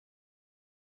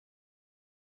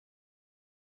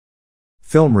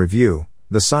Film Review: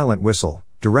 The Silent Whistle,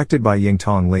 directed by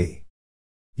Yingtong Li.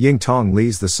 Yingtong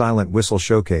Li's The Silent Whistle,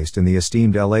 showcased in the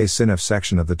esteemed LA Cinef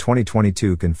section of the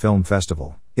 2022 Cannes Film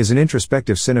Festival, is an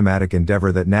introspective cinematic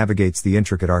endeavor that navigates the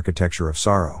intricate architecture of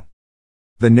sorrow.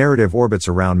 The narrative orbits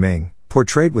around Ming,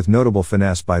 portrayed with notable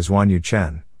finesse by Zhuanyu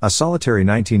Chen, a solitary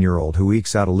 19-year-old who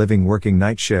ekes out a living working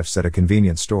night shifts at a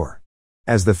convenience store.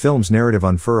 As the film's narrative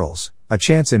unfurls, a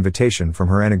chance invitation from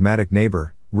her enigmatic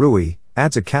neighbor, Rui,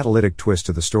 adds a catalytic twist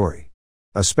to the story.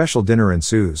 A special dinner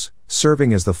ensues,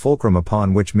 serving as the fulcrum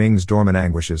upon which Ming's dormant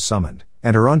anguish is summoned,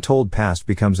 and her untold past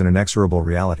becomes an inexorable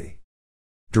reality.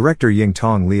 Director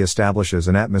Yingtong Li establishes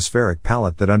an atmospheric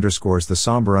palette that underscores the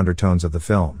somber undertones of the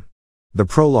film. The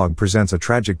prologue presents a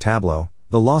tragic tableau,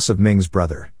 the loss of Ming's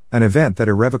brother, an event that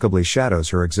irrevocably shadows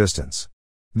her existence.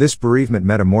 This bereavement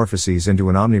metamorphoses into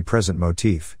an omnipresent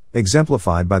motif,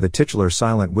 exemplified by the titular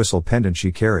silent whistle pendant she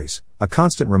carries, a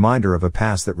constant reminder of a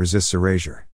past that resists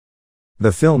erasure.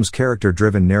 The film's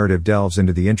character-driven narrative delves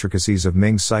into the intricacies of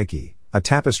Ming's psyche, a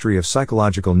tapestry of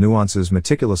psychological nuances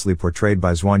meticulously portrayed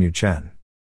by Zhuanyu Chen.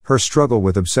 Her struggle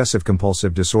with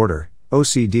obsessive-compulsive disorder,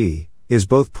 OCD, is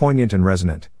both poignant and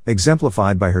resonant,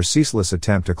 exemplified by her ceaseless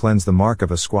attempt to cleanse the mark of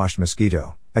a squashed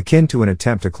mosquito, akin to an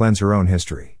attempt to cleanse her own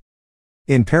history.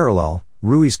 In parallel,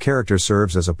 Rui's character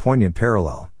serves as a poignant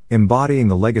parallel, embodying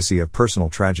the legacy of personal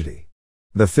tragedy.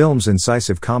 The film's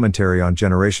incisive commentary on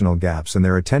generational gaps and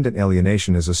their attendant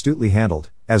alienation is astutely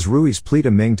handled, as Rui's plea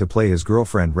to Ming to play his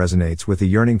girlfriend resonates with the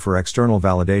yearning for external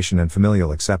validation and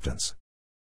familial acceptance.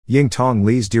 Yingtong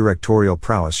Li's directorial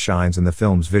prowess shines in the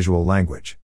film's visual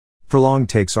language. Prolonged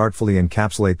takes artfully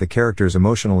encapsulate the character's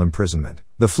emotional imprisonment,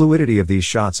 the fluidity of these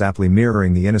shots aptly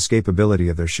mirroring the inescapability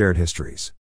of their shared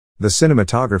histories. The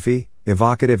cinematography,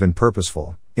 evocative and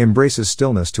purposeful, embraces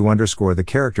stillness to underscore the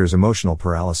character's emotional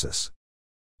paralysis.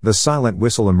 The Silent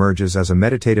Whistle emerges as a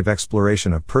meditative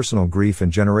exploration of personal grief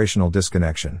and generational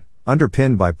disconnection,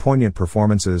 underpinned by poignant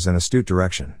performances and astute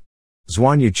direction.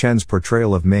 Zhuanyu Chen's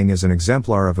portrayal of Ming is an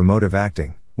exemplar of emotive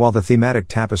acting, while the thematic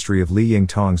tapestry of Li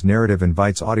Yingtong's narrative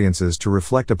invites audiences to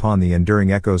reflect upon the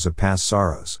enduring echoes of past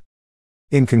sorrows.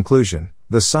 In conclusion,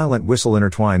 The Silent Whistle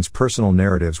intertwines personal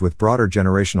narratives with broader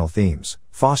generational themes,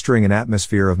 fostering an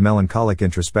atmosphere of melancholic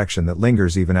introspection that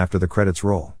lingers even after the credits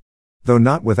roll. Though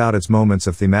not without its moments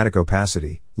of thematic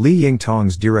opacity, Li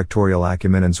Yingtong's directorial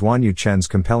acumen and Zhuanyu Chen's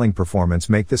compelling performance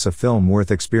make this a film worth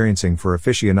experiencing for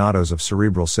aficionados of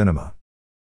cerebral cinema.